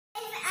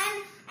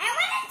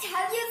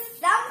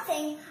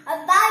grumbling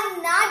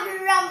about not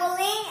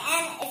grumbling,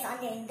 and it's on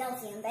the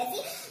Dulcy and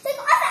Betsy. So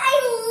also, I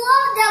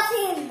love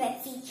Dulcy and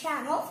Betsy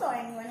channel, so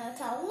I'm gonna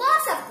tell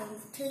lots of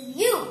things to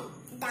you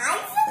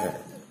guys.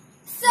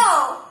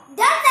 So,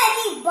 does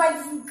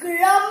anybody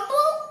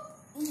grumble?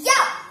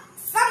 Yeah,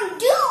 some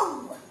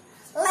do.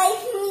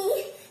 Like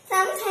me,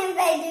 sometimes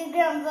I do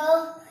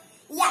grumble.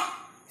 Yeah.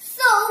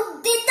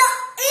 So, did the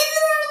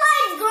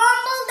Israelites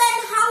grumble than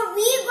how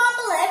we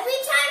grumble every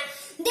time?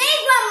 They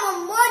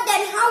grumble more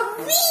than how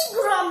we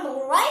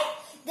grumble, right?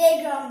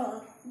 They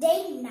grumble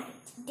day,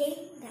 night, day,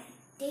 night,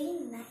 day,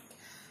 night.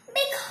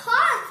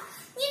 Because,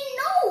 you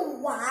know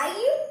why?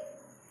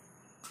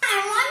 I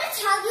want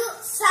to tell you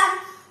some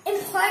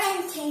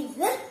important things.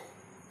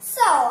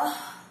 So,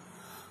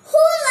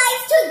 who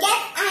likes to get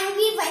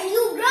angry when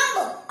you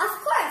grumble? Of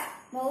course,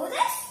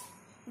 Moses,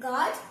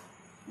 God,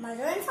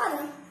 mother and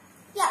father.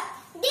 Yeah,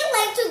 they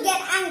like to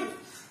get angry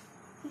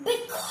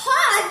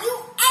because you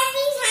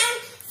every time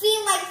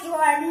feel like you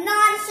are a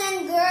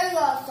nonsense girl, you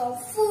are so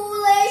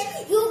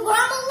foolish, you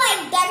grumble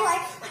like that,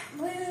 like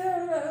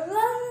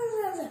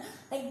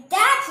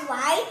that's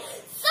why.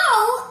 So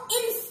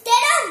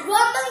instead of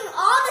grumbling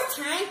all the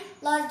time,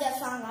 let's just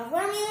song of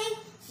grumbling,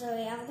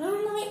 story of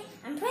grumbling,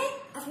 and pray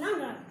of not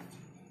grumbling.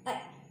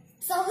 Okay.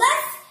 So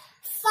let's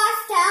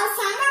first tell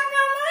some of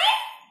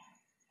grumbling.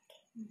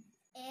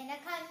 In a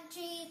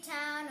country,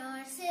 town,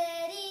 or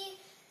city,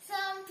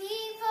 some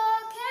people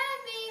can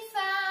be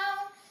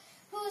found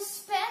who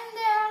spend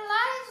their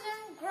lives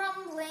in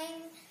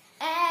grumbling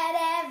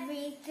at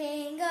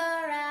everything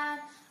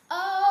around.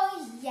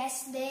 Oh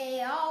yes,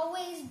 they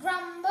always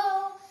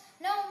grumble,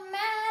 no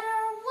matter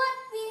what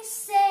we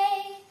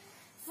say.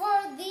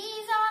 For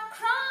these are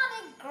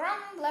chronic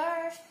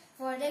grumblers,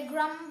 for they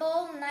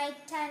grumble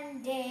night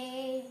and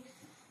day.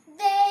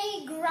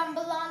 They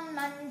grumble on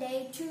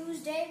Monday,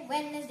 Tuesday,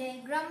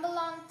 Wednesday, grumble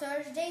on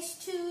Thursdays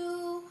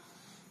too.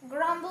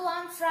 Grumble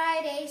on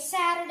Friday,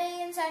 Saturday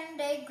and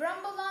Sunday,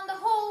 grumble on the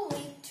whole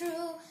week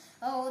through.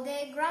 Oh,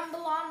 they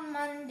grumble on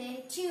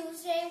Monday,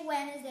 Tuesday,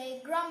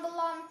 Wednesday, grumble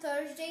on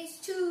Thursdays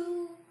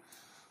too.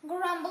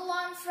 Grumble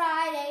on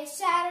Friday,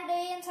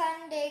 Saturday and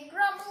Sunday,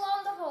 grumble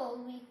on the whole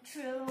week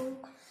through.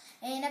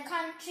 In a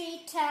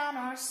country, town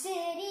or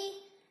city,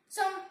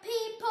 some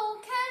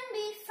people can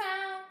be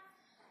found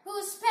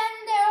who spend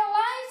their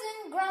lives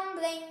in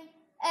grumbling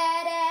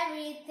at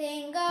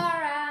everything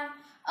around.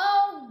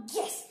 Oh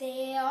yes,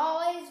 they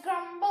always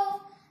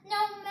grumble,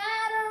 no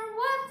matter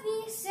what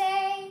we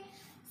say.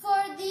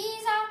 For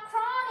these are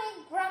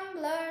chronic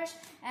grumblers,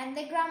 and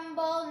they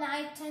grumble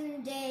night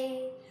and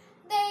day.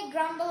 They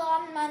grumble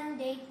on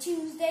Monday,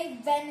 Tuesday,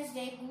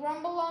 Wednesday,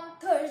 grumble on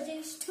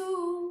Thursdays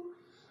too.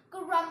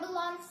 Grumble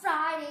on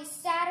Friday,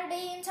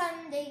 Saturday and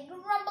Sunday,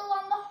 grumble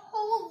on the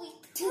whole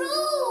week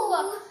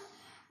through.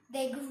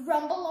 They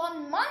grumble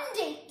on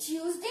Monday,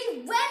 Tuesday,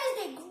 Wednesday,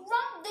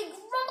 they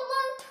grumble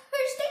on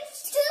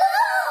Thursdays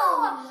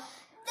too.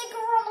 They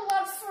grumble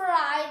on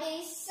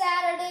Friday,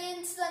 Saturday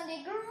and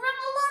Sunday,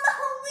 grumble on the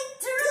whole week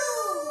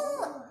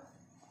through.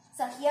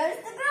 So here's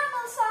the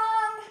grumble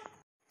song.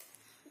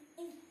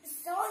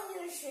 So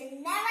you should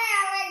never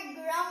ever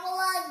grumble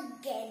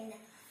again.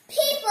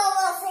 People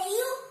will say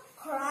you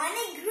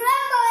chronic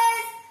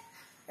grumblers.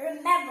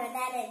 Remember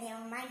that in your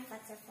mind,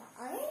 first of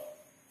all.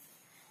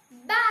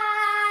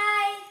 Bye.